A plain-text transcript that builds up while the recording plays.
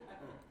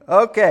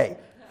Okay.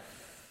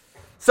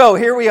 So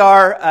here we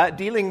are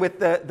dealing with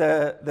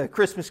the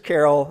Christmas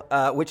Carol,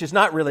 which is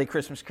not really a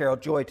Christmas Carol,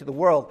 Joy to the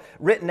World,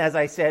 written, as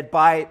I said,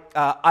 by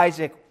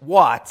Isaac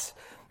Watts.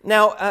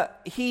 Now,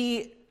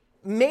 he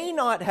may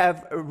not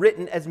have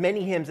written as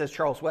many hymns as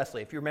Charles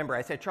Wesley. If you remember,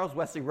 I said Charles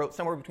Wesley wrote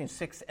somewhere between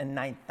 6,000 and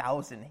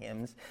 9,000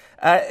 hymns.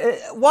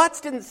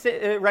 Watts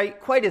didn't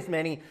write quite as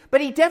many,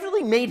 but he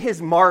definitely made his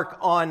mark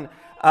on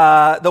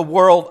the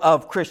world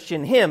of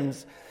Christian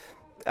hymns.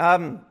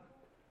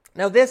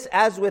 Now this,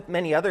 as with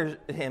many other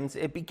hymns,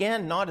 it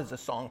began not as a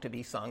song to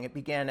be sung. It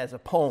began as a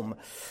poem.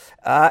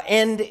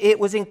 And it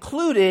was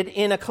included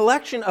in a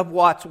collection of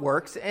Watts'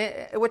 works,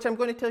 which I'm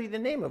going to tell you the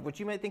name of,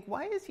 which you might think,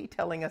 why is he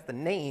telling us the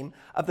name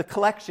of the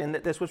collection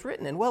that this was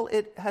written in? Well,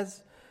 it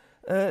has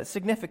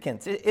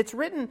significance. It's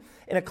written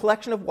in a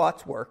collection of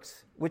Watts'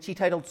 works, which he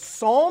titled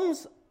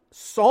Psalms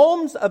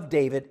of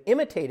David,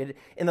 imitated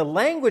in the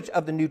language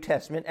of the New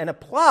Testament and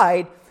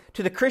applied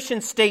to the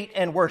Christian state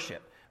and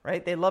worship.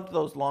 Right? They loved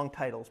those long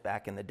titles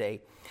back in the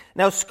day.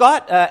 Now,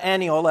 Scott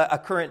Aniola, a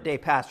current-day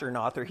pastor and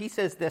author, he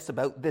says this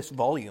about this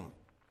volume.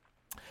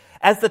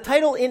 As the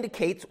title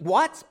indicates,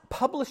 Watts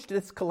published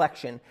this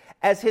collection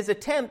as his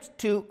attempt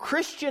to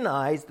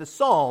Christianize the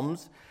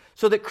Psalms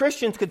so that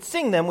Christians could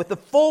sing them with the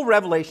full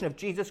revelation of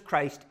Jesus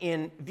Christ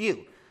in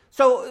view.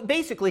 So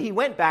basically, he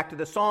went back to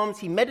the Psalms,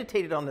 he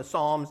meditated on the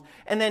Psalms,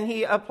 and then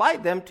he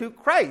applied them to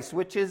Christ,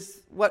 which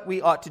is what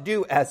we ought to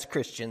do as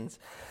Christians.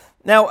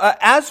 Now,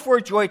 as for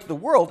Joy to the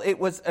World, it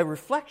was a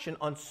reflection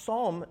on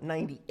Psalm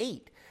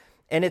 98.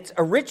 And its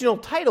original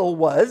title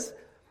was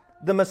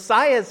The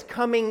Messiah's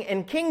Coming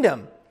and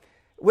Kingdom,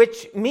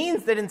 which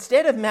means that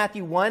instead of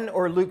Matthew 1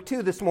 or Luke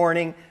 2 this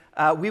morning,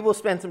 we will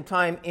spend some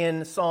time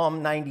in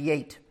Psalm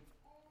 98.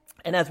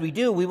 And as we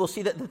do, we will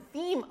see that the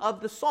theme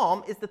of the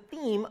psalm is the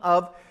theme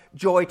of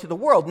Joy to the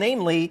World,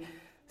 namely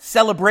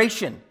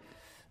celebration.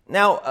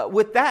 Now,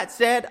 with that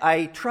said,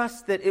 I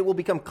trust that it will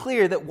become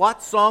clear that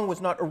Watts' song was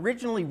not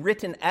originally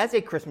written as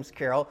a Christmas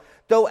carol,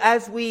 though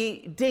as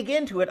we dig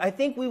into it, I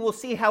think we will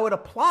see how it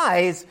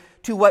applies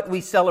to what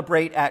we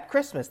celebrate at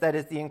Christmas, that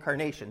is the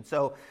Incarnation.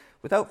 So,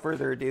 without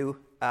further ado,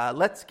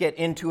 let's get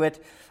into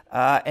it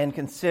and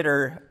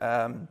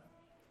consider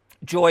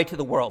Joy to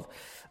the World.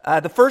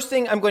 The first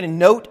thing I'm going to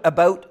note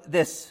about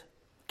this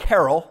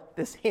carol,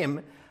 this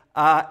hymn,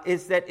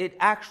 is that it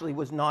actually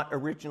was not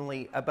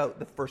originally about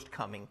the first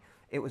coming.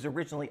 It was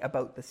originally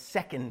about the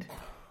second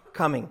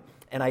coming.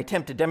 And I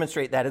attempt to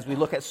demonstrate that as we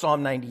look at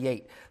Psalm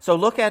 98. So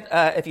look at,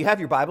 if you have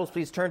your Bibles,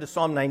 please turn to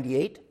Psalm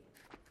 98.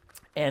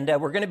 And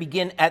we're going to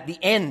begin at the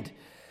end.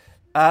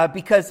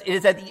 Because it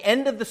is at the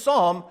end of the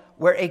psalm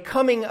where a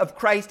coming of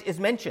Christ is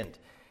mentioned.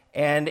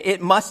 And it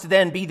must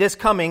then be this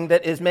coming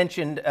that is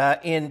mentioned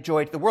in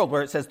Joy to the World,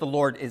 where it says the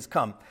Lord is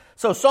come.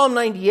 So Psalm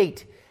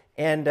 98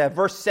 and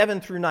verse 7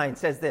 through 9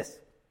 says this.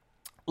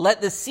 Let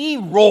the sea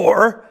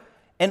roar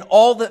and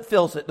all that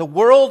fills it, the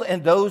world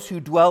and those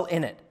who dwell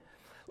in it.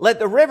 Let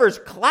the rivers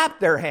clap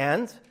their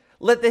hands.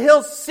 Let the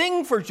hills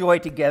sing for joy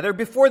together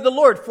before the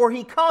Lord, for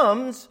he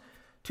comes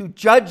to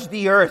judge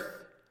the earth.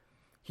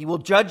 He will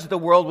judge the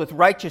world with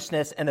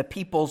righteousness and the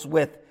peoples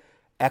with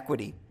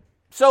equity.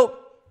 So,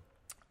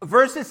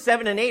 verses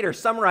 7 and 8 are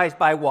summarized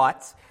by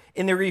Watts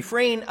in the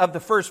refrain of the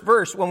first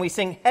verse when we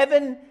sing,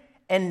 Heaven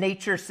and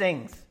nature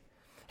sings.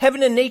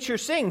 Heaven and nature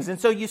sings. And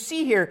so you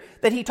see here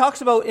that he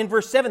talks about in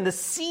verse 7, the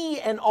sea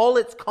and all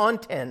its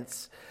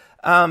contents.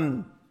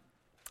 And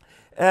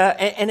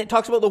it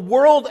talks about the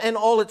world and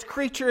all its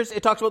creatures.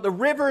 It talks about the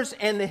rivers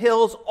and the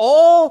hills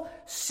all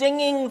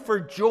singing for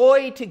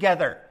joy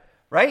together.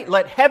 Right?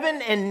 Let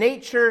heaven and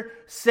nature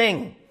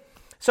sing.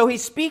 So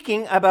he's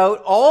speaking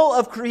about all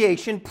of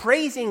creation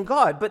praising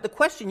God. But the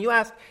question you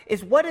ask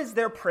is, what is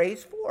their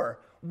praise for?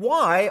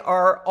 Why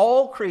are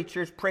all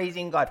creatures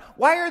praising God?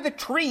 Why are the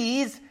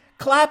trees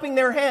clapping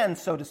their hands,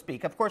 so to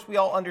speak? Of course, we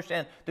all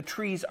understand the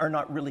trees are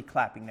not really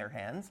clapping their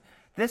hands.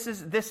 This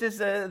is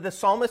the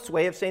psalmist's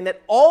way of saying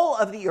that all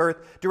of the earth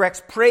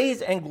directs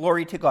praise and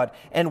glory to God.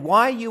 And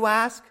why, you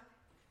ask?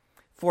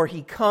 For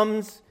he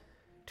comes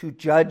to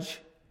judge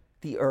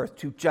the earth,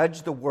 to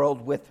judge the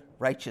world with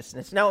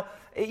righteousness. Now,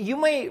 you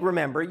may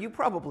remember, you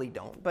probably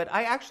don't, but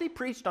I actually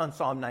preached on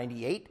Psalm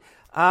 98.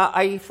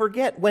 I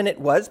forget when it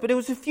was, but it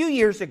was a few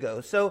years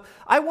ago. So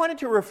I wanted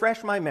to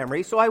refresh my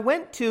memory. So I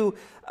went to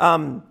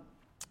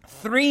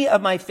three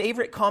of my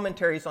favorite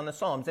commentaries on the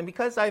Psalms. And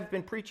because I've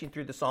been preaching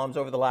through the Psalms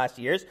over the last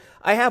years,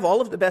 I have all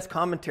of the best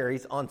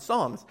commentaries on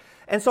Psalms.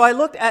 And so I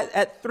looked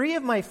at three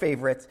of my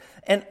favorites,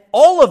 and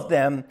all of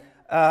them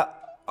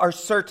are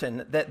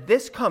certain that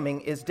this coming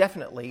is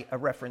definitely a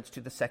reference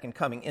to the second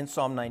coming in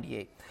Psalm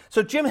 98.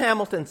 So Jim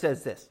Hamilton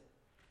says this.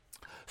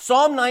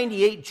 Psalm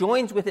 98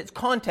 joins with its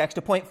context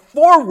to point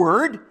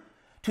forward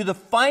to the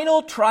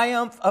final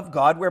triumph of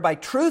God, whereby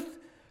truth,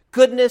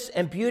 goodness,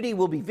 and beauty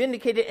will be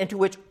vindicated, and to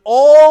which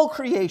all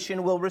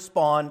creation will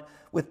respond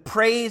with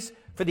praise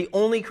for the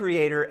only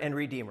Creator and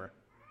Redeemer.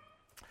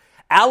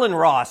 Alan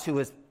Ross, who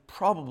is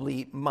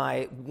probably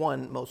my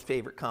one most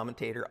favorite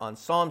commentator on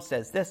Psalms,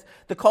 says this: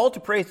 the call to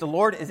praise the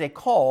Lord is a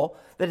call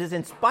that is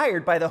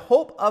inspired by the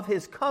hope of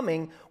his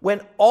coming,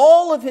 when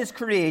all of his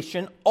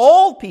creation,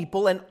 all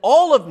people, and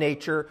all of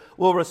nature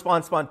will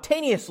respond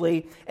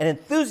spontaneously and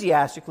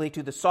enthusiastically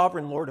to the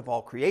sovereign Lord of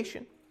all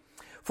creation.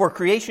 For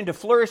creation to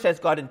flourish as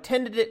God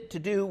intended it to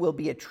do will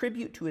be a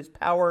tribute to his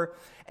power,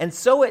 and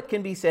so it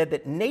can be said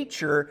that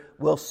nature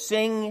will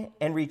sing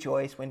and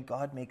rejoice when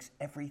God makes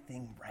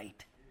everything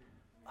right.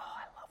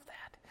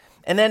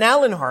 And then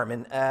Alan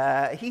Harmon,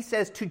 he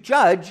says, to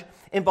judge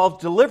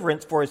involves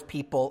deliverance for his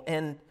people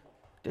and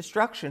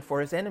destruction for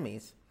his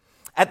enemies.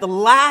 At the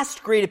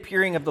last great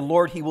appearing of the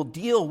Lord, he will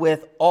deal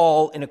with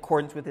all in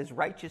accordance with his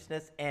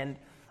righteousness and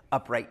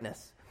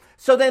uprightness.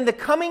 So then the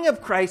coming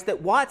of Christ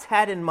that Watts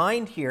had in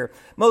mind here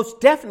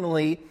most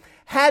definitely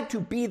had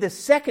to be the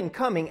second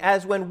coming,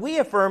 as when we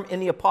affirm in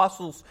the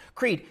Apostles'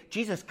 Creed,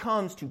 Jesus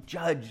comes to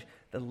judge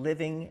the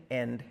living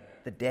and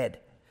the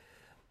dead.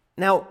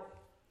 Now,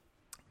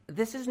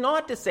 this is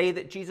not to say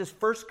that Jesus'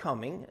 first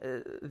coming,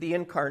 the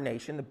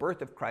incarnation, the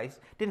birth of Christ,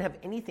 didn't have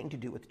anything to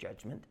do with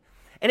judgment.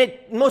 And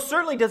it most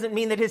certainly doesn't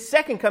mean that his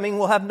second coming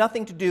will have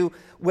nothing to do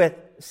with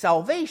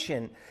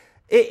salvation.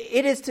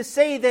 It is to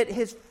say that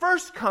his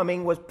first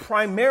coming was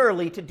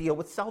primarily to deal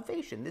with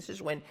salvation. This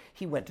is when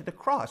he went to the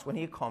cross, when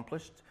he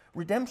accomplished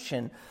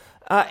redemption.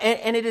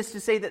 And it is to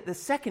say that the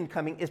second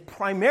coming is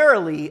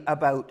primarily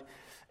about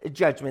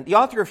judgment. The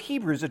author of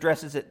Hebrews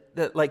addresses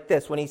it like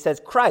this when he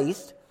says,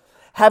 Christ,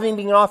 having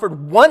been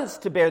offered once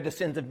to bear the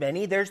sins of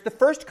many, there's the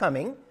first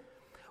coming,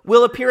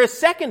 will appear a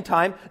second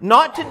time,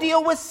 not to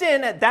deal with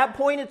sin, at that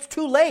point it's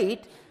too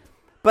late,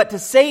 but to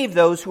save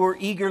those who are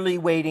eagerly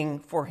waiting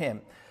for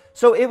him.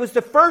 So it was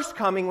the first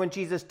coming when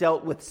Jesus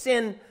dealt with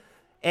sin,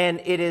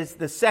 and it is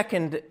the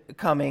second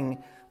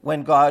coming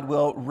when God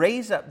will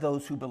raise up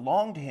those who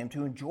belong to him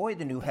to enjoy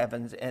the new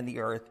heavens and the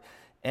earth,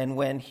 and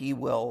when he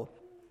will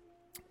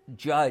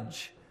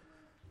judge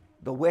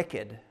the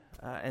wicked.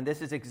 And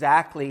this is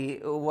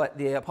exactly what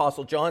the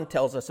Apostle John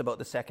tells us about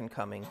the second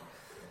coming.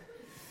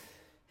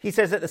 He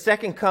says that the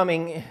second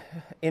coming,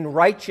 in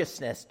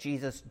righteousness,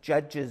 Jesus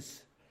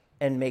judges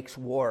and makes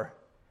war.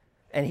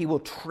 And he will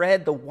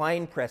tread the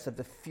winepress of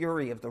the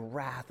fury of the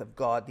wrath of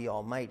God the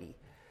Almighty.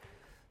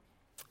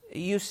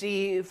 You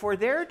see, for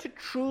there to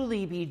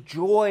truly be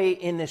joy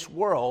in this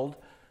world,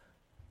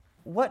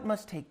 what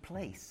must take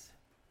place?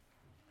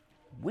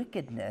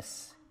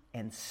 Wickedness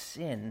and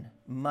sin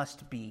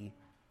must be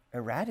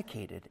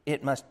eradicated.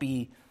 It must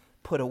be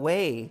put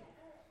away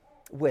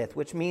with,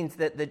 which means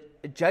that the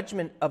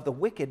judgment of the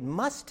wicked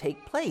must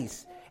take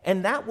place.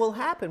 And that will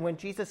happen when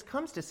Jesus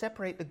comes to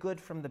separate the good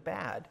from the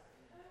bad,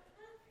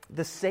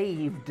 the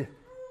saved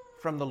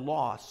from the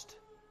lost,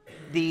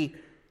 the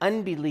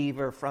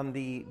unbeliever from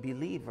the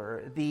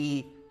believer,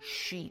 the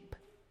sheep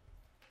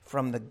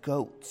from the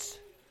goats.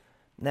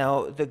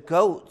 Now, the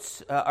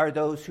goats are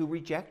those who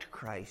reject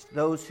Christ,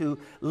 those who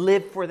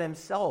live for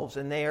themselves,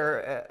 and they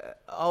are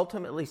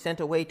ultimately sent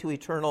away to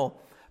eternal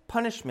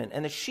punishment.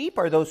 And the sheep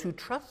are those who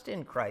trust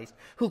in Christ,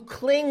 who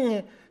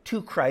cling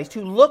to Christ,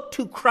 who look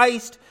to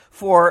Christ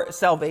for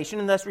salvation,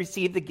 and thus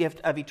receive the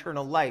gift of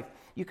eternal life.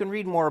 You can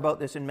read more about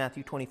this in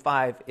Matthew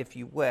 25 if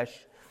you wish.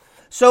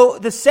 So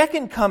the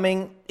second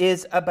coming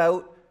is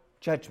about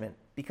judgment,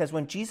 because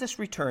when Jesus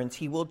returns,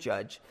 he will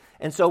judge.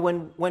 And so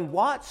when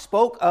Watts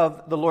spoke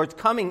of the Lord's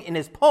coming in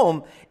his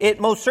poem, it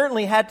most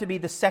certainly had to be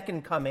the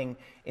second coming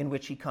in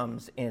which he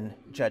comes in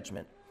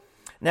judgment.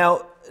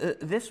 Now,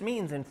 this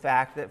means, in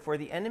fact, that for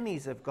the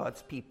enemies of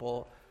God's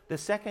people, the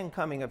second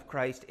coming of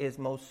Christ is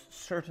most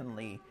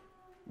certainly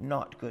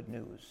not good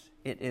news.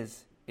 It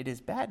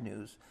is bad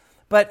news.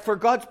 But for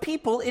God's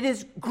people, it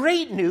is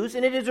great news,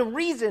 and it is a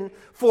reason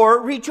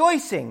for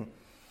rejoicing.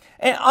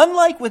 And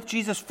unlike with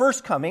Jesus'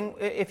 first coming,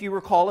 if you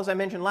recall, as I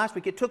mentioned last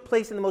week, it took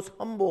place in the most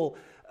humble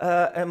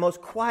and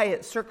most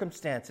quiet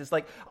circumstances.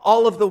 Like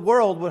all of the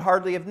world would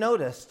hardly have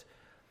noticed.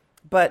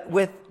 But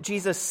with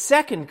Jesus'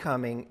 second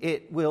coming,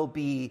 it will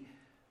be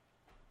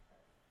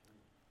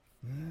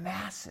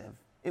massive.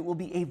 It will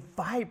be a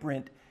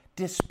vibrant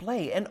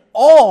display. And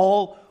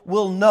all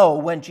will know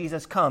when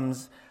Jesus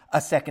comes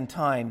a second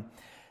time.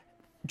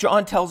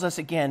 John tells us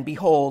again,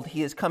 behold,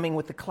 he is coming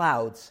with the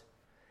clouds,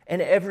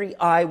 and every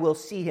eye will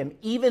see him,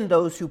 even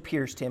those who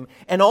pierced him,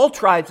 and all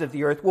tribes of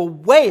the earth will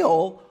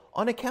wail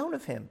on account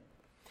of him.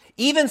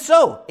 Even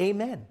so,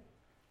 amen.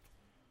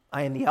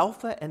 I am the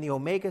Alpha and the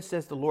Omega,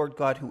 says the Lord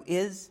God, who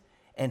is,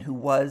 and who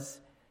was,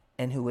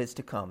 and who is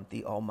to come,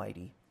 the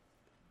Almighty.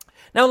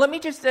 Now, let me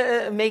just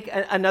make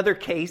another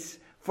case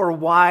for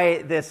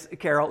why this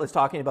carol is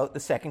talking about the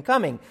second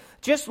coming.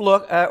 Just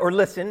look or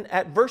listen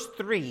at verse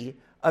 3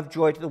 of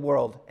Joy to the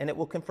World, and it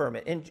will confirm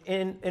it.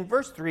 In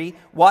verse 3,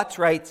 Watts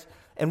writes,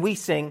 and we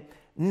sing,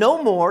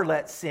 no more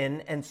let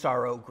sin and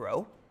sorrow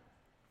grow,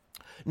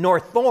 nor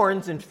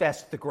thorns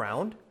infest the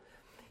ground.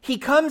 He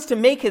comes to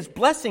make his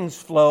blessings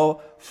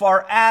flow,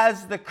 far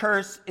as the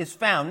curse is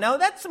found. Now,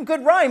 that's some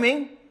good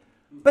rhyming,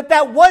 but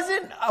that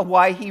wasn't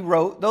why he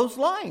wrote those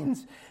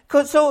lines.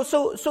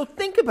 So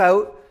think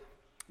about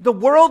the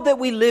world that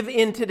we live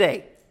in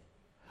today,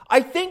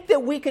 I think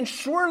that we can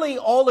surely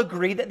all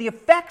agree that the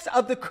effects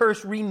of the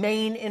curse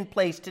remain in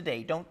place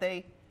today, don't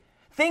they?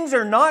 Things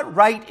are not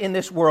right in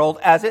this world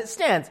as it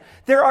stands.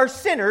 There are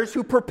sinners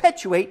who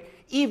perpetuate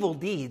evil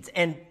deeds,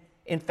 and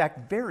in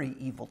fact, very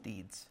evil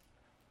deeds.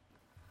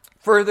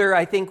 Further,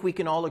 I think we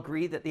can all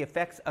agree that the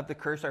effects of the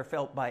curse are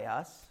felt by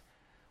us.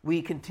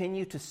 We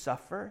continue to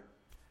suffer.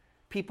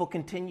 People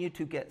continue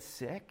to get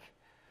sick.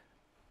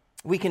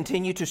 We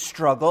continue to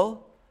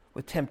struggle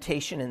with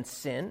temptation and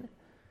sin.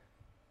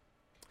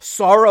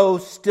 Sorrow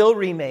still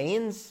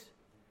remains,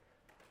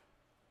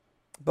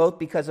 both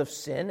because of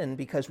sin and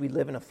because we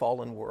live in a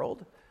fallen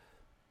world.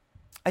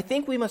 I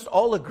think we must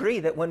all agree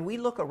that when we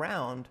look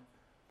around,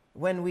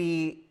 when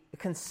we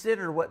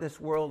consider what this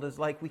world is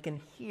like, we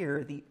can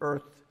hear the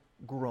earth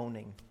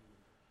groaning.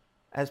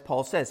 As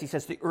Paul says, he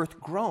says the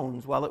earth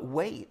groans while it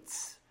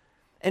waits.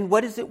 And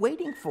what is it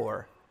waiting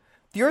for?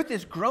 The earth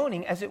is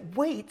groaning as it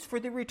waits for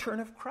the return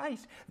of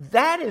Christ.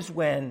 That is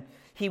when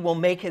he will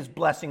make his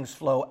blessings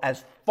flow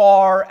as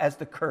far as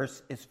the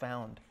curse is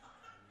found.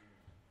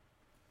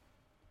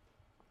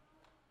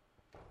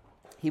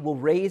 He will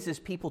raise his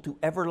people to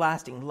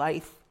everlasting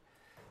life,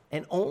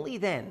 and only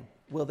then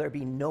will there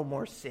be no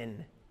more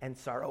sin and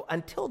sorrow.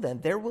 Until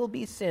then, there will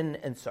be sin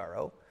and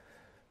sorrow,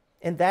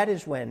 and that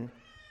is when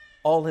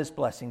all his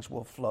blessings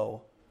will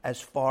flow as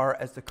far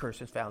as the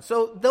curse is found.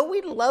 So, though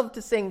we love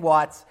to sing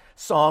Watts'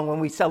 song when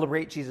we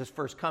celebrate Jesus'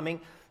 first coming,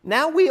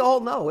 now we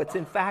all know it's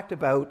in fact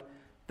about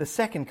the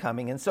second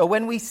coming. And so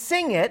when we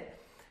sing it,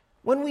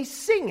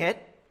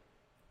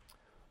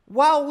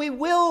 while we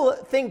will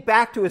think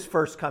back to his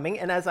first coming,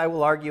 and as I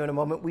will argue in a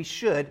moment, we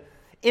should,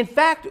 in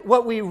fact,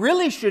 what we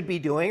really should be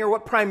doing, or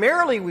what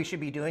primarily we should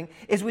be doing,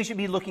 is we should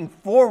be looking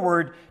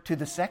forward to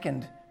the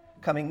second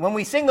coming. When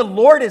we sing "The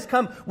Lord is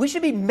come," we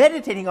should be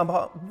meditating on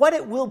what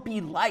it will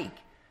be like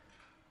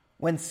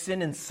when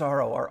sin and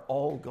sorrow are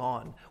all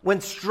gone,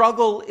 when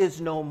struggle is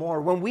no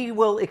more, when we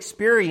will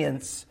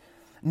experience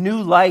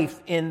new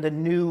life in the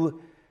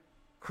new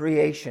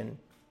creation.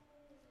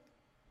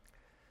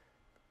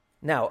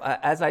 Now,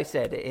 as I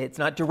said, it's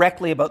not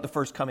directly about the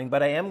first coming,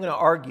 but I am going to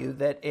argue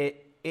that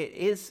it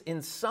is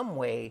in some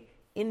way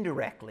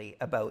indirectly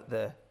about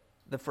the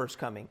first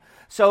coming.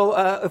 So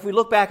if we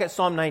look back at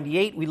Psalm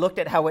 98, we looked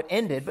at how it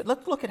ended, but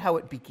let's look at how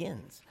it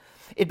begins.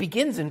 It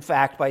begins, in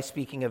fact, by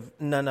speaking of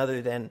none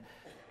other than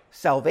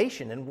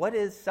salvation. And what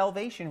is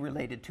salvation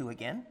related to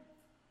again?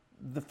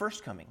 The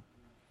first coming.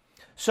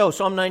 So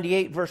Psalm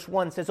 98 verse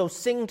 1 says, "Oh,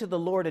 sing to the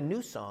Lord a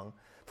new song,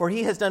 for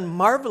he has done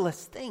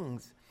marvelous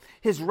things.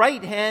 His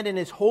right hand and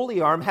his holy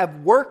arm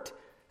have worked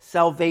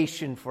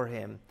salvation for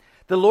him.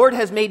 The Lord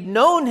has made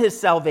known his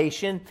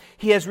salvation.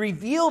 He has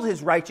revealed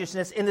his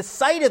righteousness in the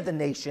sight of the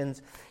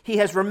nations. He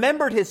has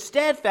remembered his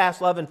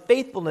steadfast love and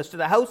faithfulness to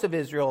the house of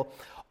Israel.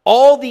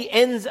 All the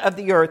ends of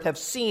the earth have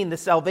seen the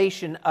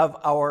salvation of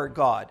our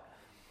God."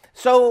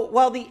 So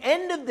while the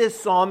end of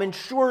this psalm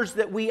ensures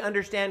that we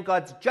understand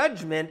God's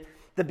judgment,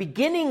 the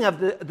beginning of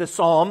the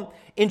psalm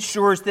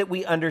ensures that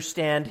we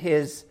understand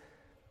his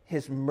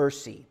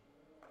mercy.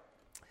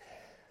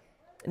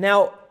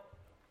 Now,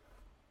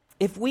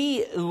 if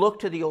we look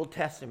to the Old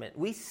Testament,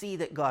 we see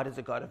that God is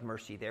a God of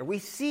mercy there. We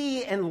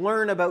see and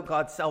learn about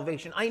God's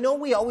salvation. I know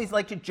we always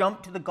like to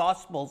jump to the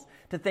Gospels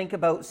to think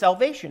about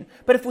salvation,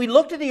 but if we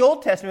look to the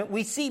Old Testament,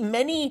 we see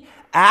many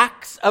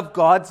acts of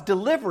God's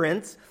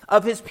deliverance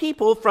of his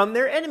people from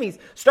their enemies.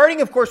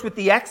 Starting, of course, with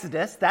the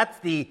Exodus. That's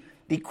the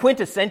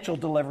quintessential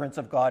deliverance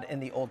of God in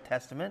the Old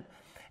Testament.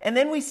 And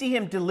then we see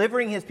him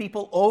delivering his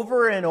people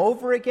over and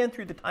over again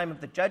through the time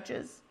of the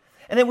judges.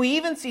 And then we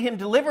even see him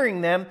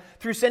delivering them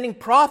through sending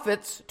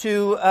prophets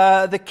to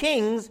the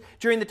kings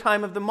during the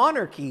time of the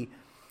monarchy.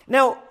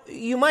 Now,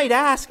 you might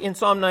ask in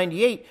Psalm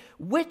 98,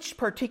 which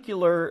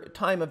particular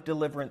time of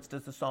deliverance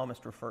does the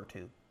psalmist refer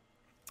to?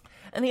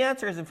 And the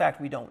answer is, in fact,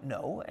 we don't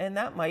know, and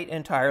that might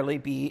entirely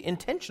be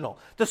intentional.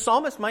 The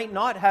psalmist might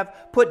not have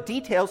put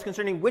details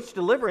concerning which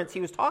deliverance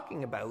he was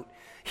talking about.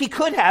 He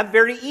could have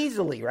very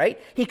easily,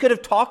 right? He could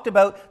have talked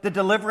about the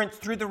deliverance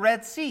through the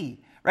Red Sea,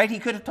 right? He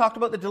could have talked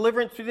about the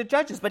deliverance through the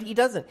judges, but he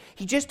doesn't.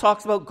 He just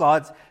talks about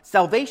God's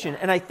salvation,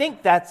 and I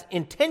think that's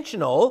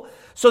intentional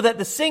so that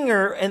the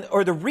singer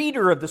or the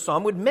reader of the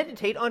psalm would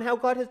meditate on how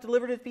God has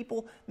delivered his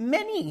people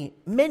many,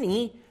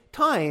 many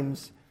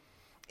times.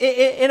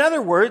 In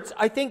other words,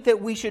 I think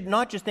that we should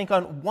not just think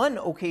on one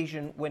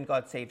occasion when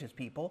God saved his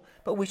people,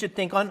 but we should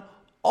think on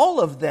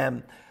all of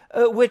them,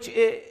 which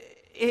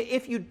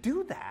if you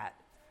do that,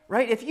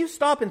 right, if you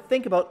stop and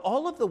think about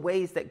all of the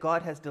ways that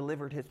God has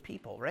delivered his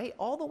people, right,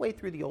 all the way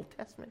through the Old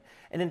Testament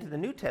and into the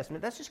New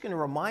Testament, that's just going to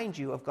remind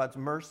you of God's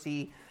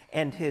mercy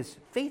and his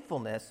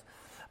faithfulness.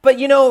 But,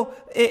 you know,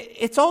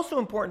 it's also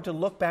important to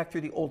look back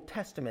through the Old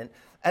Testament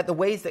at the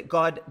ways that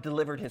God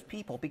delivered his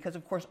people, because,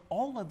 of course,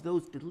 all of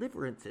those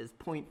deliverances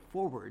point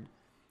forward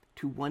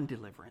to one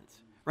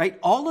deliverance, right?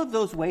 All of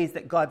those ways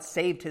that God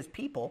saved his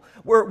people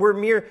were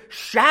mere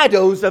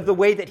shadows of the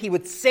way that he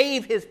would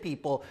save his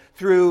people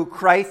through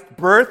Christ's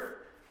birth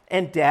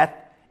and death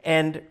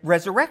and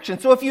resurrection.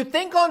 So if you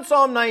think on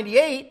Psalm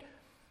 98,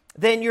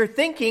 then you're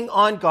thinking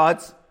on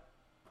God's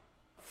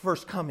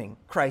first coming,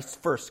 Christ's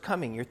first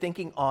coming. You're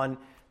thinking on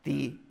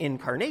the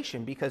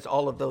incarnation, because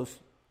all of those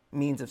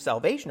means of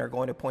salvation are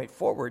going to point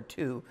forward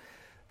to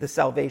the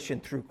salvation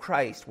through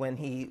Christ, when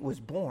he was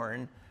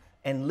born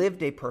and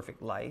lived a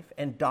perfect life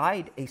and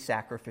died a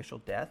sacrificial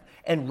death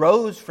and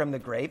rose from the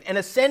grave and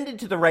ascended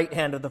to the right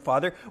hand of the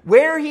Father,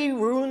 where he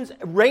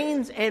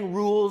reigns and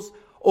rules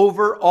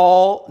over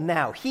all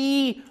now.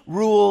 He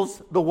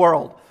rules the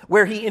world,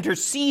 where he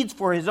intercedes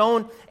for his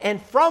own,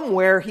 and from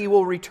where he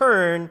will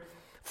return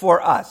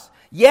for us.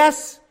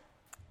 Yes,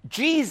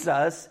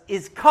 Jesus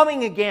is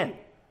coming again.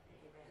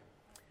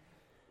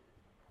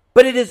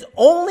 But it is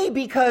only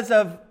because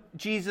of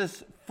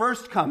Jesus'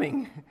 first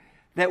coming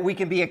that we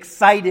can be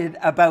excited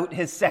about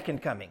his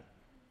second coming.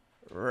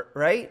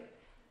 Right?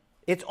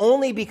 It's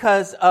only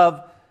because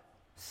of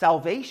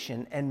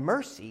salvation and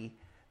mercy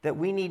that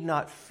we need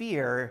not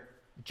fear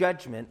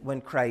judgment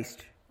when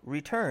Christ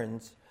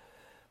returns.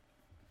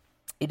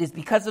 It is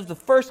because of the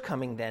first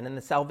coming then, and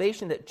the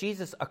salvation that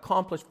Jesus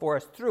accomplished for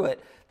us through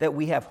it, that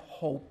we have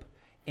hope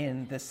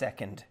in the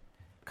second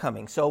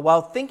coming. So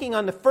while thinking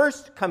on the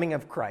first coming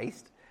of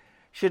Christ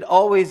should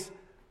always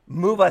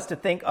move us to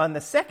think on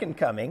the second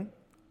coming,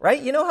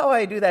 right? You know how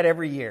I do that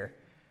every year,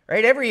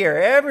 right? Every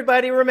year,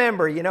 everybody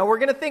remember, we're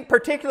going to think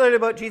particularly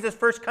about Jesus'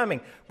 first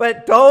coming.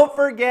 But don't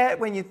forget,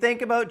 when you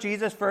think about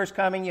Jesus' first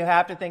coming, you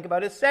have to think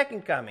about his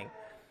second coming.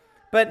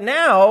 But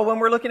now, when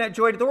we're looking at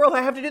Joy to the World,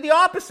 I have to do the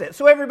opposite.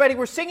 So everybody,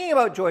 we're singing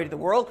about Joy to the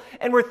World,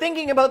 and we're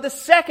thinking about the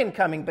second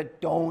coming, but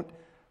don't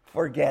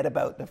forget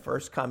about the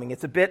first coming.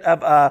 It's a bit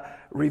of a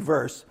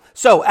reverse.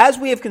 So, as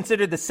we have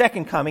considered the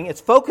second coming,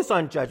 its focus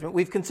on judgment,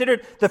 we've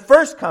considered the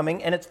first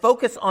coming and its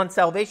focus on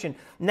salvation.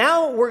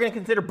 Now we're going to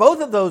consider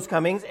both of those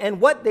comings and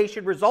what they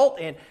should result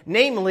in,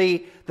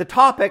 namely the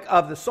topic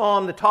of the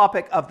psalm, the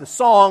topic of the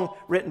song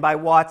written by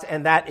Watts,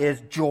 and that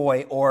is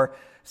joy or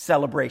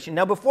celebration.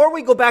 Now, before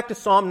we go back to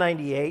Psalm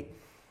 98,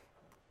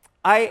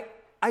 I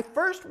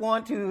first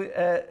want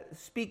to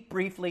speak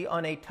briefly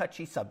on a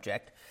touchy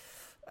subject.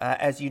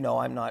 As you know,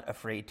 I'm not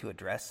afraid to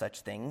address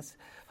such things.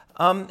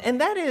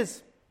 And that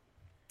is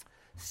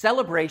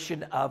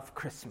celebration of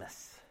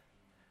Christmas.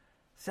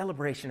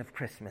 Celebration of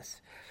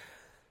Christmas.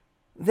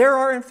 There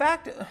are, in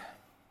fact,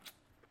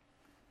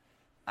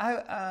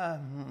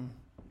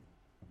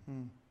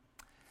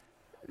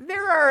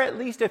 there are at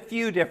least a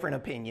few different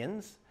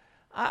opinions.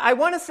 I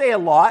want to say a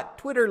lot.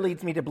 Twitter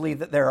leads me to believe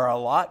that there are a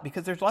lot,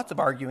 because there's lots of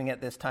arguing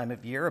at this time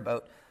of year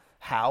about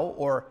how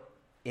or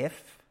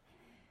if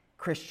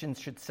Christians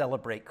should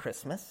celebrate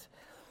Christmas.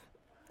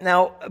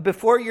 Now,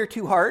 before you're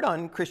too hard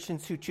on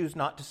Christians who choose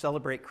not to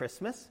celebrate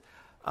Christmas,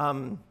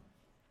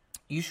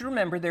 you should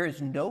remember there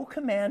is no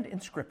command in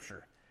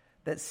Scripture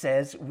that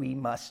says we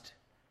must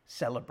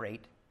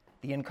celebrate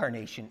the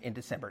incarnation in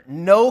December.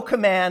 No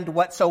command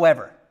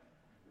whatsoever.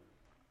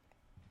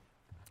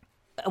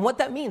 And what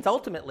that means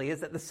ultimately is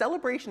that the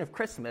celebration of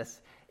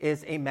Christmas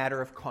is a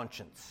matter of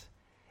conscience.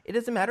 It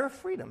is a matter of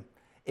freedom.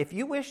 If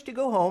you wish to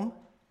go home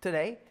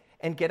today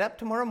and get up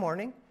tomorrow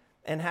morning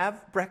and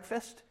have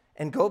breakfast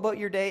and go about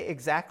your day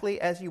exactly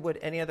as you would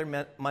any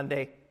other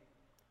Monday,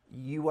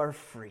 you are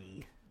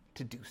free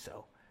to do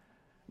so.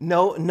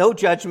 No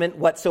judgment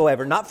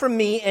whatsoever. Not from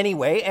me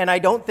anyway, and I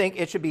don't think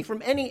it should be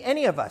from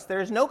any of us.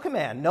 There is no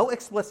command, no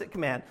explicit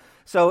command,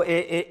 so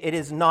it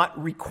is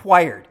not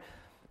required.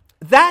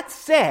 That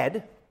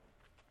said,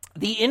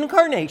 the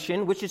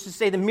incarnation, which is to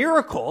say the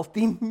miracle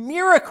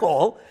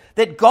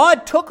that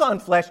God took on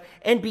flesh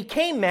and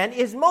became man,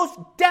 is most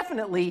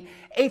definitely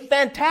a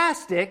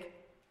fantastic,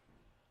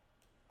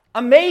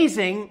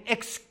 amazing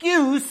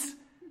excuse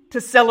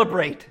to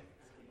celebrate.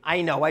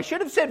 I know, I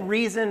should have said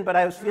reason, but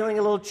I was feeling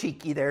a little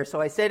cheeky there,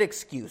 so I said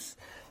excuse.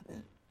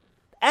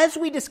 As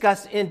we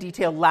discussed in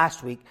detail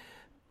last week,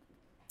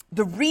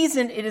 just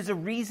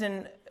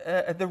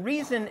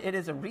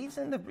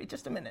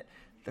a minute.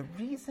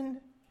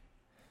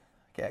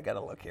 Okay, I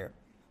gotta look here.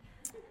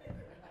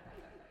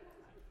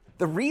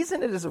 The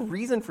reason it is a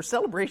reason for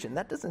celebration,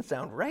 that doesn't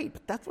sound right,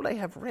 but that's what I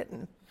have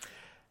written.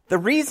 The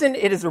reason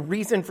it is a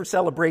reason for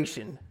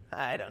celebration,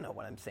 I don't know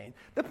what I'm saying.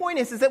 The point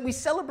is that we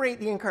celebrate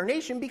the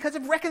incarnation because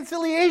of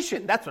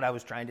reconciliation. That's what I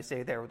was trying to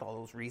say there with all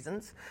those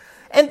reasons.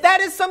 And that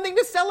is something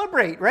to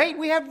celebrate, right?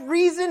 We have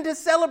reason to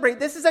celebrate.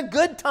 This is a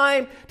good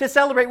time to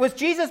celebrate. Was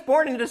Jesus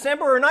born in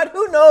December or not?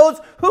 Who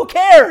knows? Who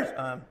cares?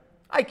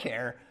 I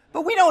care.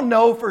 But we don't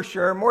know for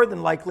sure. More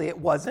than likely it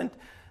wasn't.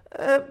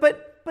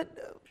 But why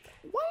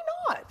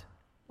not?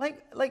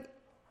 Like,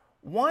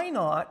 why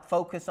not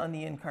focus on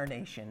the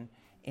incarnation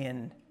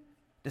in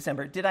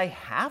December? Did I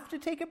have to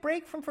take a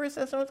break from 1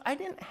 Thessalonians? I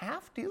didn't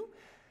have to.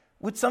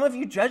 Would some of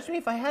you judge me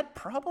if I had?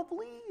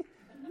 Probably.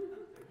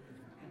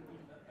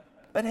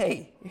 But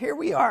hey, here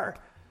we are.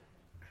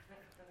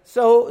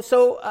 So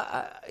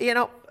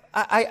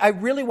I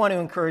really want to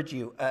encourage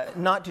you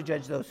not to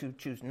judge those who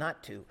choose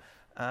not to.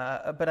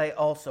 But I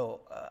also,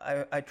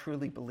 I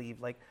truly believe,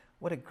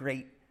 what a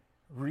great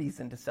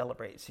reason to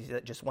celebrate. See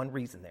that? Just one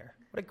reason there.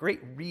 What a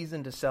great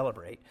reason to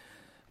celebrate.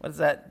 What is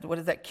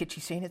that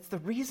kitschy saying? It's the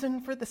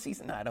reason for the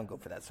season. No, I don't go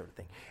for that sort of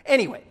thing.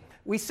 Anyway,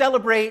 we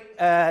celebrate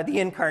the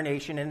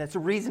incarnation, and it's a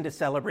reason to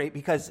celebrate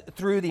because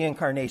through the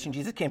incarnation,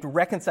 Jesus came to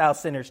reconcile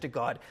sinners to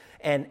God,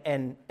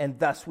 and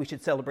thus we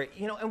should celebrate.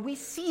 And we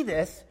see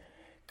this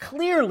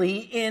clearly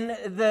in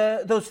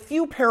those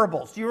few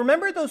parables. Do you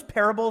remember those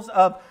parables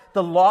of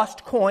the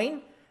lost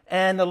coin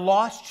and the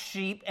lost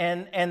sheep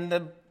and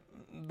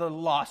the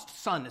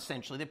lost son,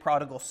 essentially, the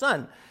prodigal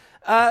son?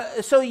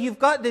 So you've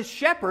got this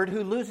shepherd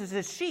who loses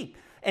his sheep,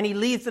 and he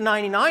leaves the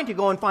 99 to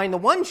go and find the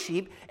one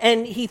sheep,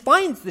 and he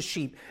finds the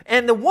sheep.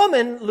 And the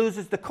woman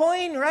loses the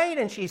coin, right?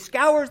 And she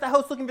scours the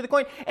house looking for the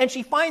coin, and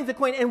she finds the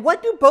coin. And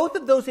what do both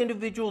of those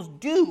individuals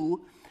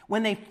do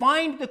when they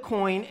find the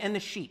coin and the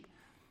sheep?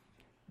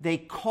 They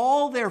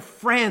call their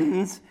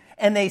friends,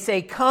 and they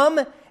say, "Come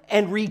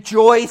and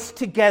rejoice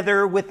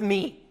together with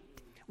me,"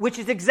 which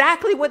is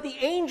exactly what the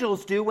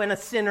angels do when a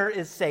sinner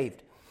is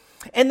saved.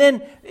 And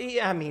then,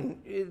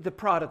 the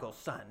prodigal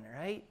son,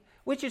 right?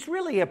 Which is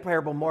really a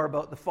parable more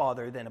about the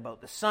father than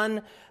about the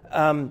son.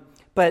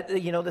 But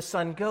the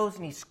son goes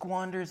and he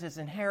squanders his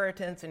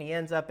inheritance and he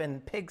ends up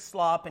in pig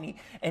slop and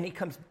he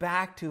comes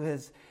back to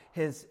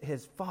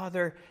his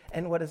father.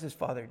 And what does his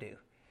father do?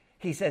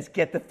 He says,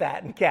 "Get the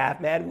fattened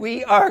calf, man.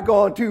 We are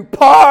going to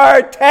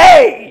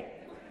party."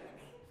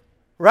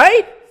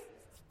 Right?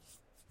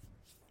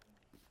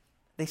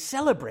 They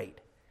celebrate.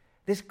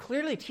 This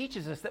clearly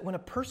teaches us that when a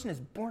person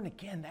is born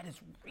again, that is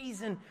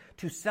reason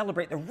to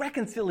celebrate the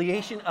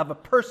reconciliation of a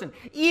person,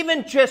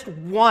 even just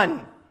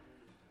one.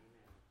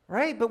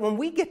 Right? But when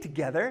we get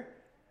together,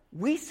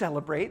 we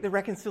celebrate the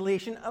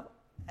reconciliation of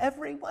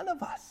every one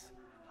of us.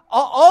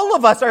 All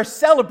of us are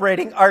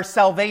celebrating our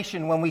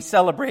salvation when we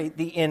celebrate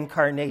the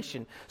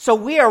incarnation. So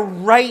we are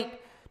right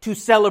to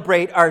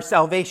celebrate our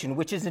salvation,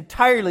 which is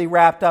entirely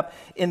wrapped up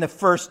in the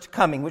first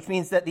coming, which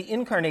means that the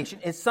incarnation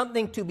is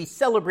something to be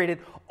celebrated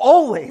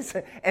always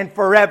and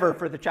forever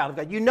for the child of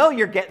God.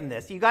 You're getting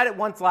this. You got it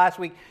once last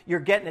week. You're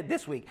getting it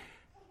this week.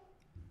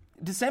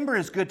 December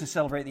is good to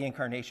celebrate the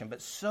incarnation, but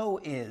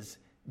so is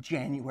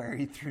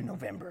January through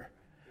November,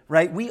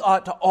 right? We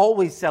ought to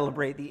always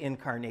celebrate the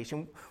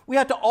incarnation. We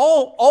ought to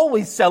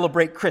always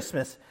celebrate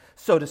Christmas,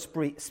 so to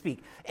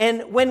speak.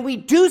 And when we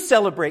do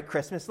celebrate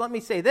Christmas, let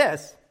me say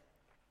this.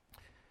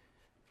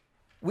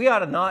 We ought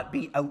to not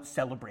be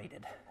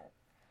out-celebrated,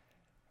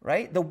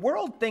 right? The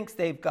world thinks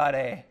they've got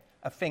a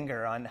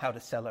finger on how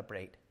to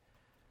celebrate,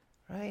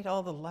 right?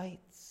 All the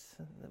lights,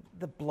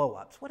 the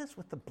blow-ups. What is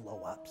with the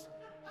blow-ups?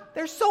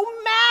 They're so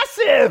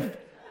massive.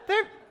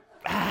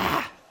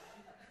 I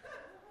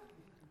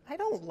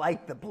don't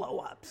like the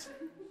blow-ups.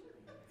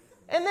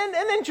 And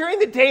then during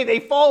the day, they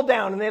fall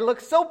down and they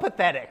look so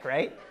pathetic,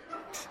 right?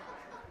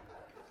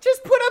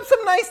 Just put up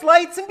some nice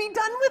lights and be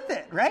done with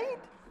it, right?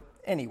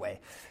 Anyway.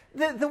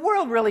 The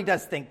world really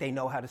does think they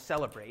know how to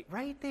celebrate,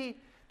 right?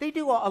 They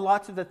do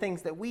lots of the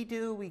things that we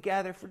do. We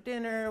gather for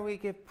dinner. We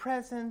give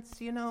presents,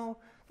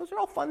 Those are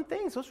all fun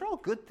things. Those are all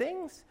good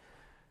things.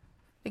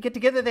 They get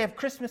together. They have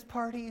Christmas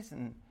parties,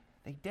 and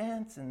they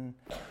dance, and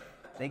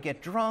they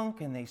get drunk,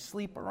 and they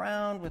sleep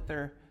around with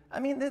their...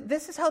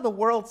 this is how the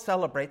world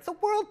celebrates. The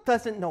world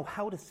doesn't know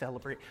how to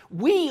celebrate.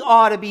 We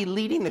ought to be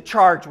leading the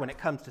charge when it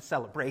comes to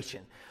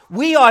celebration.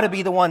 We ought to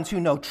be the ones who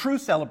know true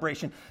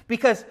celebration,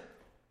 because...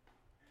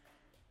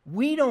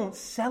 we don't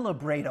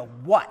celebrate a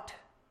what,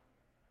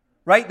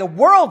 right? The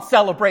world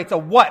celebrates a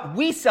what.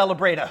 We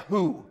celebrate a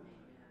who.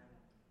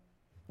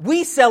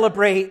 We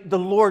celebrate the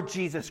Lord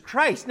Jesus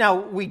Christ. Now,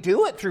 we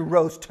do it through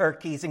roast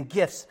turkeys and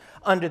gifts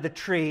under the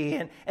tree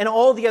and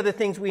all the other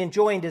things we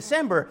enjoy in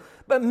December.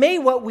 But may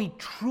what we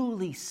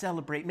truly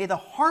celebrate, may the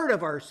heart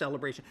of our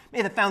celebration,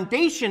 may the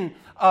foundation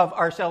of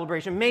our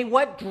celebration, may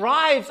what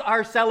drives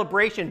our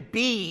celebration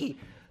be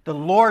the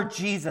Lord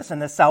Jesus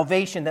and the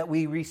salvation that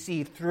we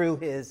receive through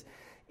his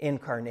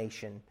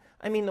incarnation.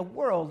 The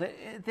world,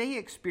 they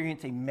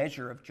experience a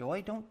measure of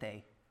joy, don't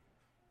they?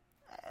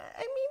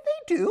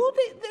 They do.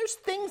 There's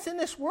things in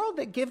this world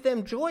that give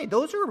them joy.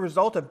 Those are a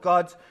result of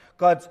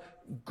God's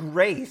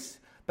grace,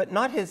 but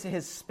not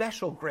his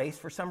special grace.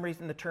 For some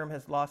reason, the term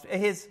has lost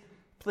his.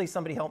 Please,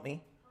 somebody help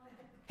me.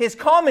 His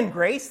common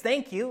grace.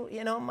 Thank you.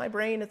 My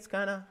brain, it's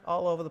kind of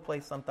all over the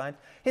place sometimes.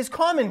 His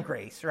common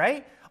grace,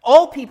 right?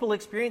 All people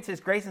experience his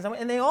grace in some way,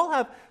 and they all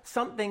have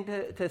something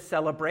to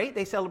celebrate.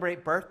 They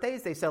celebrate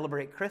birthdays. They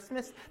celebrate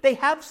Christmas. They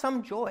have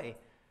some joy,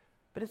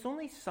 but it's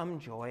only some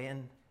joy.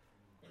 And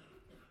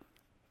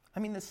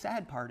the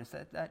sad part is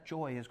that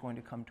joy is going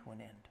to come to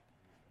an end.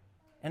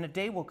 And a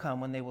day will come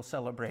when they will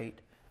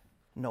celebrate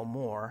no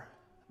more.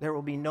 There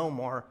will be no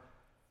more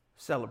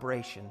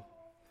celebration.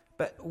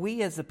 But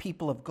we as the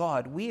people of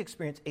God, we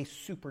experience a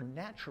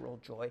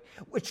supernatural joy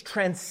which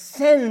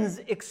transcends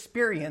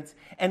experience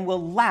and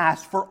will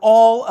last for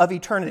all of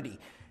eternity.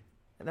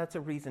 And that's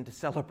a reason to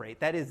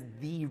celebrate. That is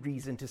the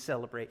reason to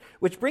celebrate.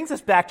 Which brings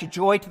us back to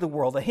Joy to the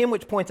World, a hymn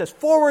which points us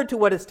forward to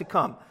what is to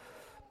come.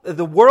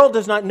 The world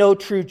does not know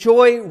true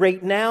joy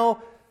right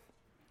now.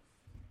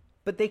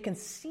 but they can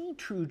see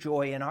true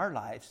joy in our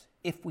lives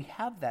if we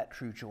have that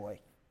true joy.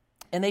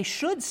 And they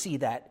should see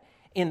that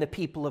in the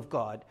people of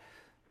God,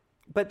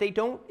 but they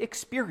don't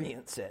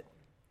experience it.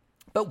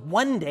 But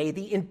one day,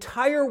 the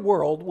entire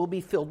world will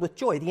be filled with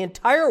joy. The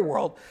entire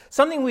world,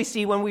 something we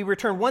see when we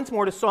return once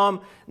more to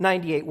Psalm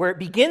 98, where it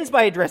begins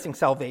by addressing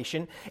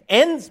salvation,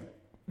 ends,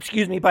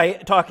 by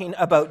talking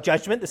about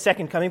judgment, the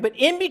second coming. But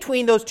in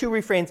between those two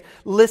refrains,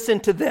 listen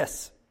to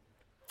this.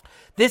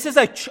 This is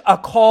a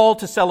call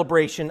to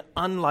celebration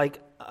unlike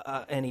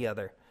any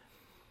other.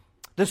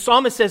 The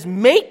psalmist says,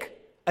 "Make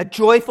a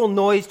joyful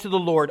noise to the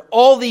Lord,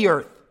 all the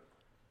earth.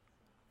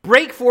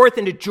 Break forth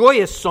into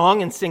joyous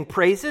song and sing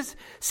praises.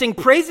 Sing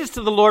praises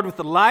to the Lord with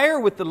the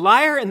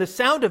lyre and the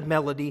sound of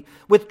melody,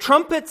 with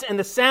trumpets and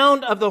the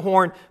sound of the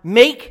horn.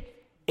 Make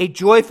a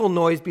joyful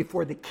noise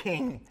before the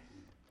King,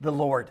 the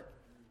Lord."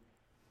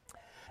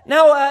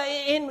 Now,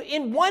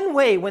 in one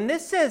way, when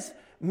this says,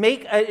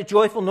 "Make a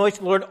joyful noise to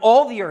the Lord,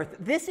 all the earth,"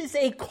 this is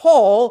a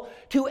call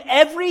to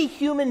every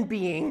human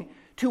being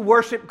to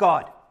worship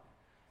God.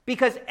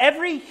 Because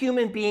every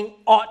human being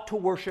ought to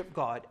worship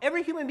God.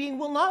 Every human being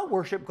will not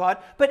worship God,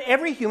 but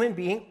every human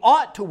being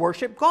ought to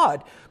worship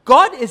God.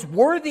 God is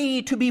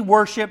worthy to be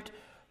worshiped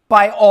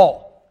by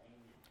all.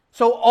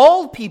 So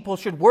all people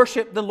should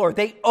worship the Lord.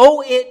 They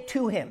owe it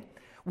to him,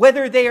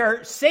 whether they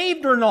are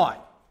saved or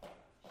not.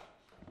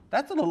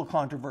 That's a little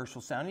controversial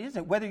sounding,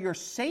 isn't it? Whether you're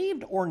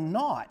saved or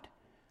not,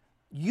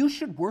 you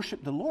should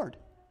worship the Lord.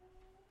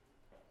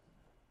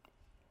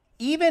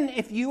 Even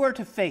if you are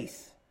to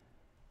face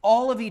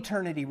all of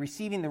eternity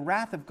receiving the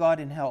wrath of God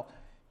in hell,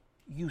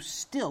 you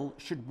still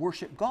should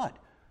worship God.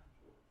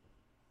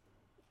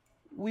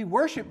 We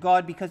worship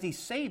God because he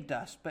saved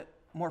us, but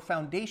more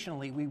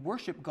foundationally, we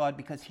worship God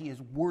because he is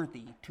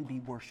worthy to be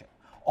worshipped.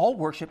 All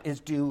worship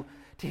is due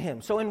to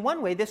him. So in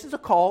one way, this is a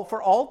call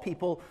for all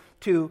people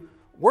to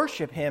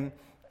worship him.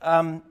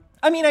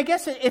 I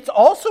guess it's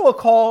also a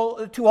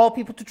call to all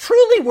people to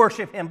truly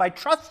worship him by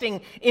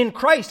trusting in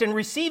Christ and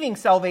receiving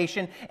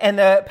salvation and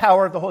the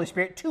power of the Holy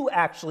Spirit to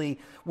actually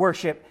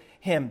worship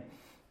him.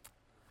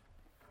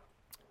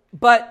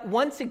 But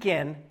once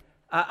again,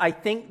 I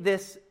think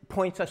this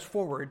points us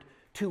forward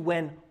to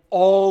when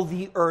all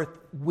the earth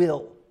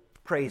will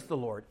praise the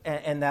Lord,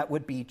 and that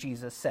would be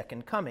Jesus'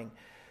 second coming.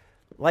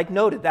 Like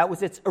noted, that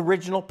was its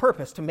original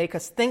purpose, to make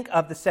us think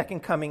of the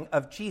second coming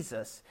of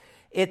Jesus.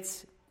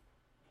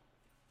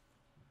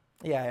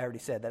 I already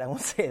said that. I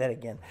won't say that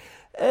again.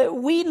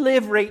 We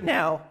live right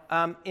now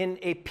in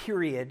a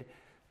period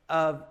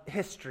of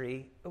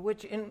history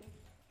which in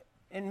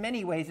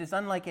many ways is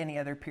unlike any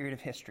other period of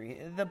history.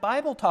 The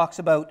Bible talks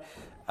about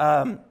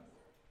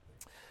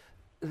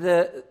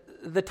the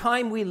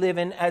time we live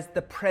in as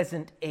the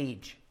present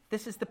age.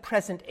 This is the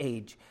present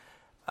age.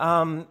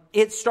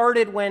 It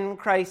started when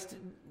Christ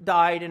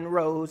died and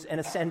rose and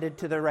ascended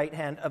to the right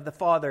hand of the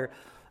Father.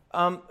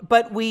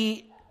 But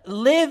we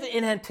live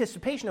in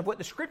anticipation of what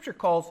the Scripture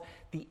calls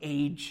the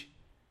age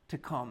to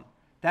come.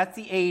 That's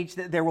the age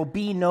that there will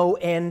be no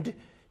end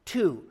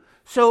to.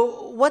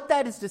 So what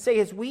that is to say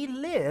is we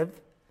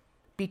live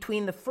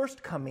between the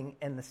first coming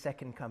and the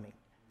second coming.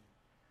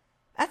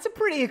 That's a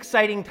pretty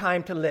exciting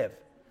time to live,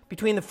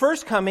 between the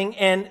first coming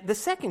and the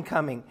second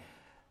coming.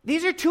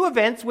 These are two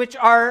events which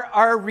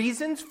are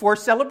reasons for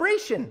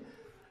celebration.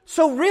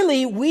 So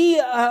really,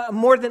 we,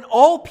 more than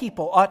all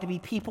people, ought to be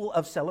people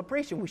of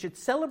celebration. We should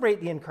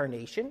celebrate the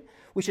incarnation.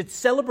 We should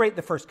celebrate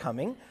the first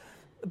coming.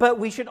 But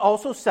we should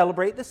also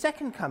celebrate the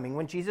second coming,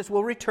 when Jesus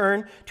will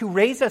return to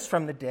raise us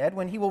from the dead,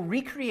 when he will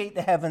recreate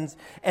the heavens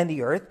and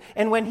the earth,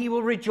 and when he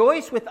will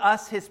rejoice with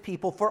us, his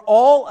people, for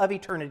all of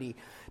eternity.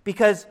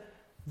 Because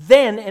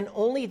then, and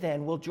only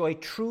then, will joy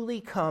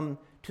truly come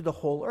to the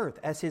whole earth,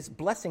 as his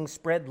blessings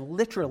spread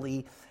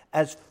literally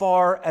as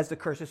far as the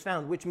curse is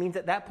found, which means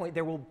at that point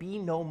there will be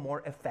no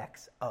more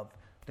effects of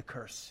the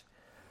curse.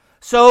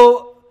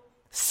 So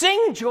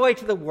sing joy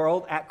to the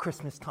world at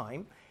Christmas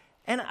time,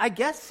 and I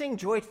guess sing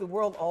joy to the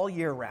world all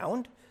year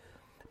round.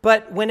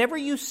 But whenever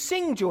you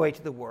sing joy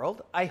to the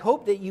world, I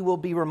hope that you will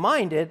be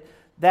reminded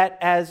that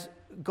as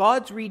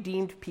God's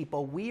redeemed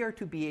people, we are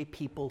to be a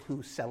people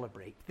who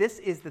celebrate. This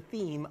is the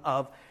theme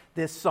of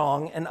this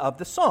song and of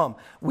the psalm.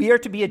 We are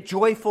to be a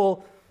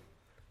joyful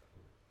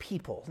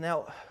people.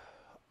 Now,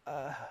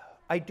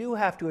 I do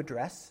have to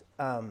address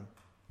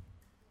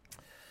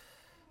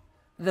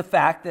the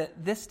fact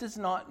that this does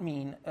not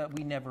mean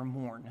we never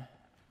mourn,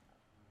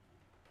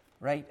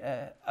 right?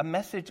 A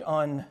message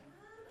on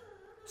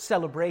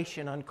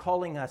celebration, on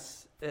calling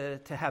us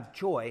to have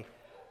joy,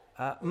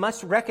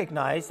 must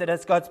recognize that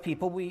as God's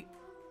people, we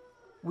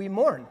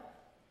mourn,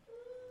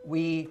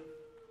 we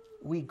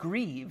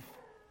grieve.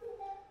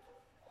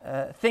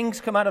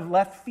 Things come out of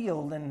left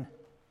field and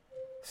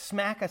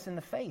smack us in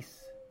the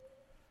face.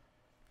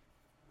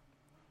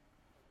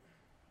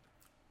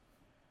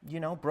 You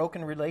know,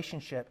 broken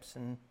relationships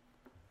and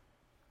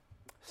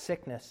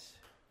sickness.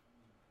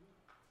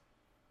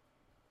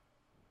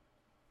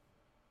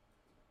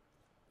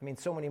 I mean,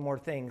 so many more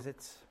things.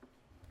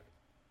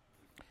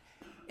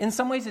 In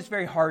some ways, it's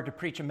very hard to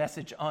preach a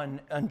message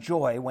on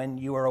joy when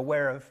you are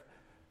aware of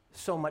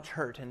so much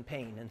hurt and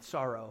pain and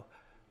sorrow.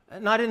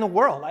 Not in the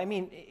world, I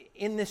mean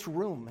in this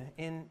room,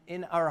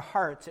 in our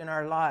hearts, in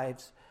our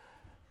lives.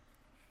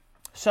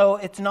 So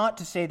it's not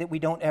to say that we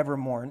don't ever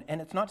mourn, and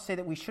it's not to say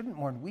that we shouldn't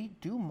mourn. We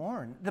do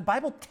mourn. The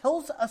Bible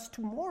tells us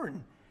to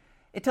mourn.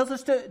 It tells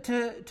us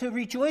to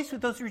rejoice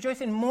with those who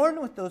rejoice and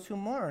mourn with those who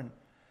mourn.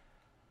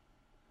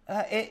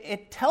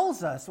 It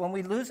tells us when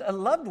we lose a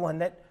loved one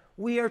that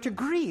we are to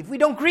grieve. We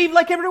don't grieve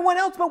like everyone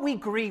else, but we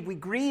grieve. We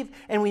grieve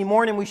and we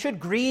mourn, and we should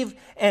grieve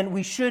and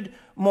we should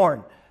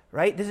mourn,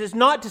 right? This is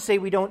not to say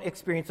we don't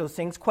experience those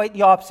things. Quite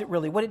the opposite,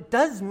 really. What it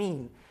does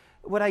mean,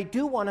 what I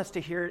do want us to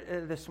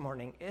hear this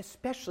morning,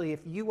 especially if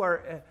you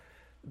are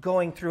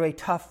going through a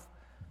tough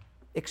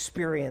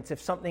experience, if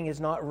something is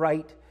not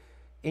right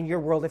in your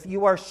world, if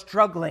you are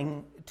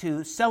struggling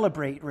to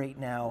celebrate right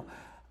now,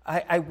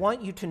 I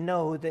want you to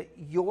know that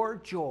your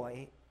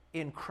joy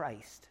in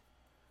Christ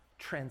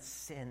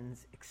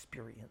transcends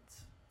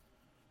experience.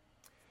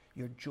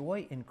 Your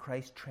joy in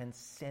Christ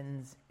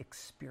transcends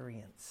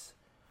experience,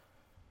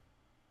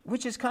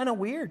 which is kind of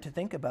weird to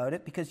think about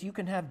it, because you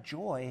can have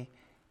joy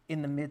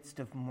in the midst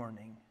of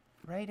mourning,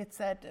 right? It's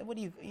that, what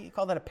do you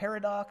call that, a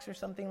paradox or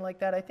something like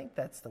that? I think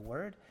that's the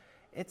word.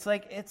 It's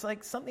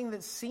like something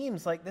that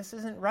seems like this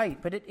isn't right,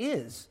 but it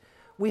is.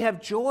 We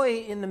have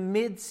joy in the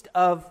midst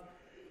of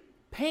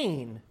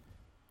pain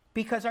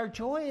because our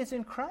joy is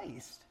in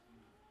Christ.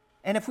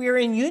 And if we are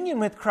in union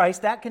with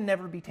Christ, that can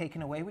never be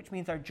taken away, which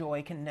means our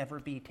joy can never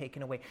be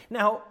taken away.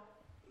 Now,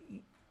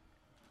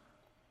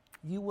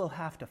 you will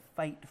have to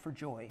fight for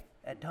joy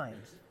at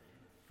times,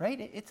 right?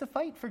 It's a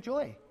fight for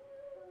joy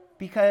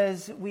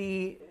because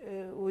we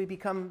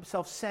become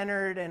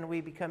self-centered and we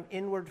become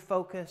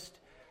inward-focused.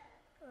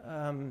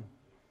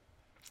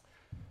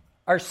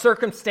 Our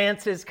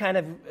circumstances kind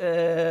of,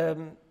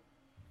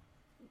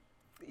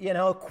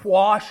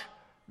 quash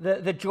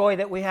the joy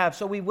that we have.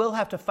 So we will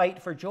have to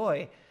fight for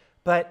joy.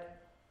 But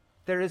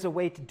there is a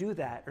way to do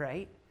that,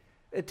 right?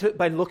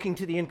 By looking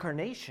to the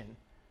incarnation,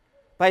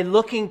 by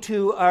looking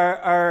to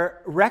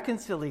our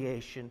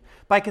reconciliation,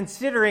 by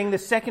considering the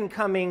second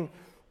coming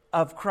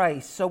of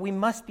Christ. So we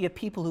must be a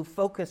people who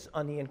focus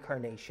on the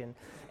incarnation,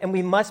 and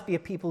we must be a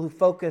people who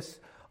focus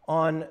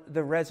on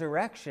the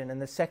resurrection and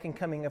the second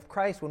coming of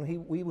Christ when he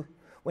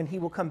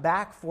will come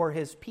back for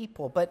his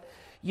people. But,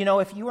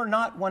 if you are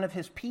not one of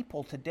his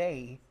people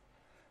today,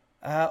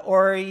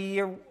 or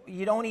you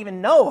don't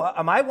even know,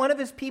 am I one of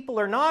his people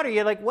or not? Or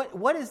you're like,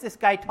 what is this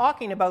guy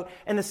talking about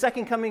in the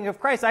second coming of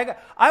Christ?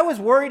 I was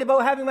worried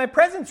about having my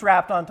presents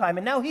wrapped on time,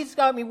 and now he's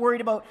got me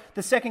worried about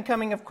the second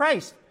coming of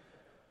Christ.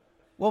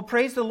 Well,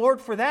 praise the Lord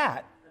for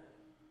that.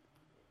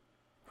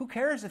 Who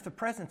cares if the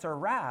presents are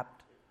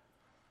wrapped?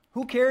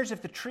 Who cares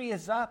if the tree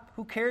is up?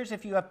 Who cares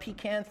if you have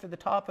pecans for the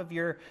top of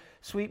your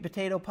sweet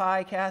potato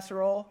pie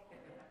casserole?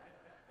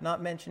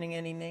 Not mentioning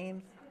any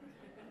names.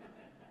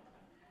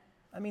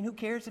 I mean, who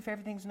cares if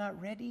everything's not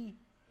ready?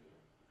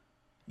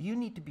 You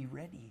need to be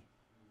ready.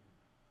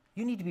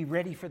 You need to be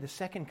ready for the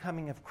second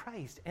coming of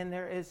Christ. And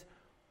there is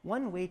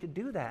one way to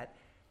do that.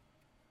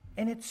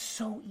 And it's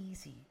so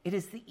easy. It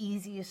is the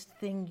easiest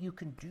thing you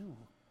can do.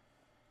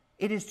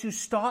 It is to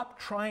stop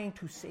trying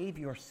to save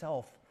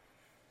yourself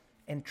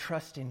and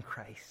trust in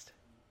Christ.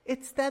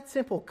 It's that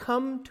simple.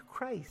 Come to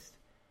Christ.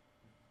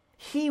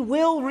 He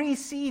will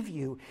receive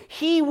you.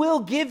 He will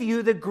give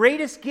you the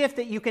greatest gift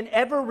that you can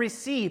ever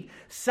receive,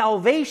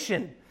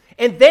 salvation.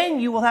 And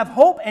then you will have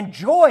hope and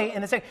joy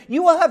in the second.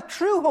 You will have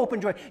true hope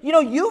and joy.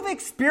 You've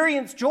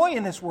experienced joy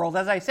in this world,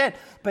 as I said,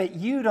 but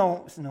you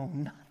don't know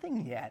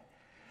nothing yet.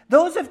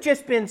 Those have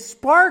just been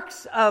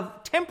sparks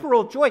of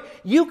temporal joy.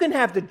 You can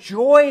have the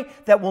joy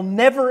that will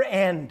never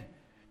end.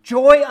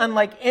 Joy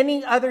unlike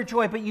any other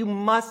joy, but you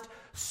must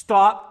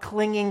stop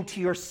clinging to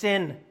your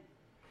sin.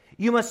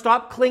 You must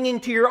stop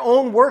clinging to your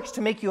own works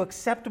to make you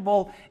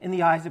acceptable in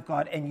the eyes of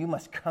God, and you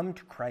must come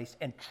to Christ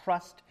and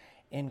trust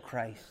in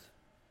Christ.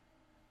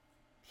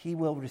 He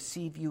will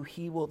receive you.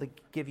 He will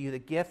give you the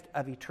gift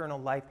of eternal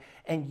life,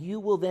 and you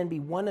will then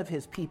be one of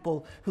his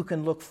people who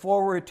can look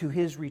forward to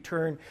his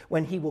return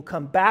when he will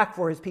come back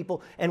for his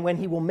people and when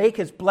he will make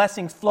his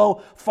blessings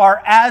flow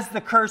far as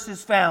the curse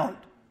is found.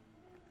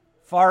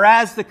 Far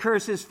as the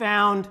curse is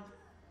found,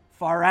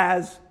 far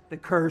as the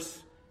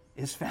curse is found.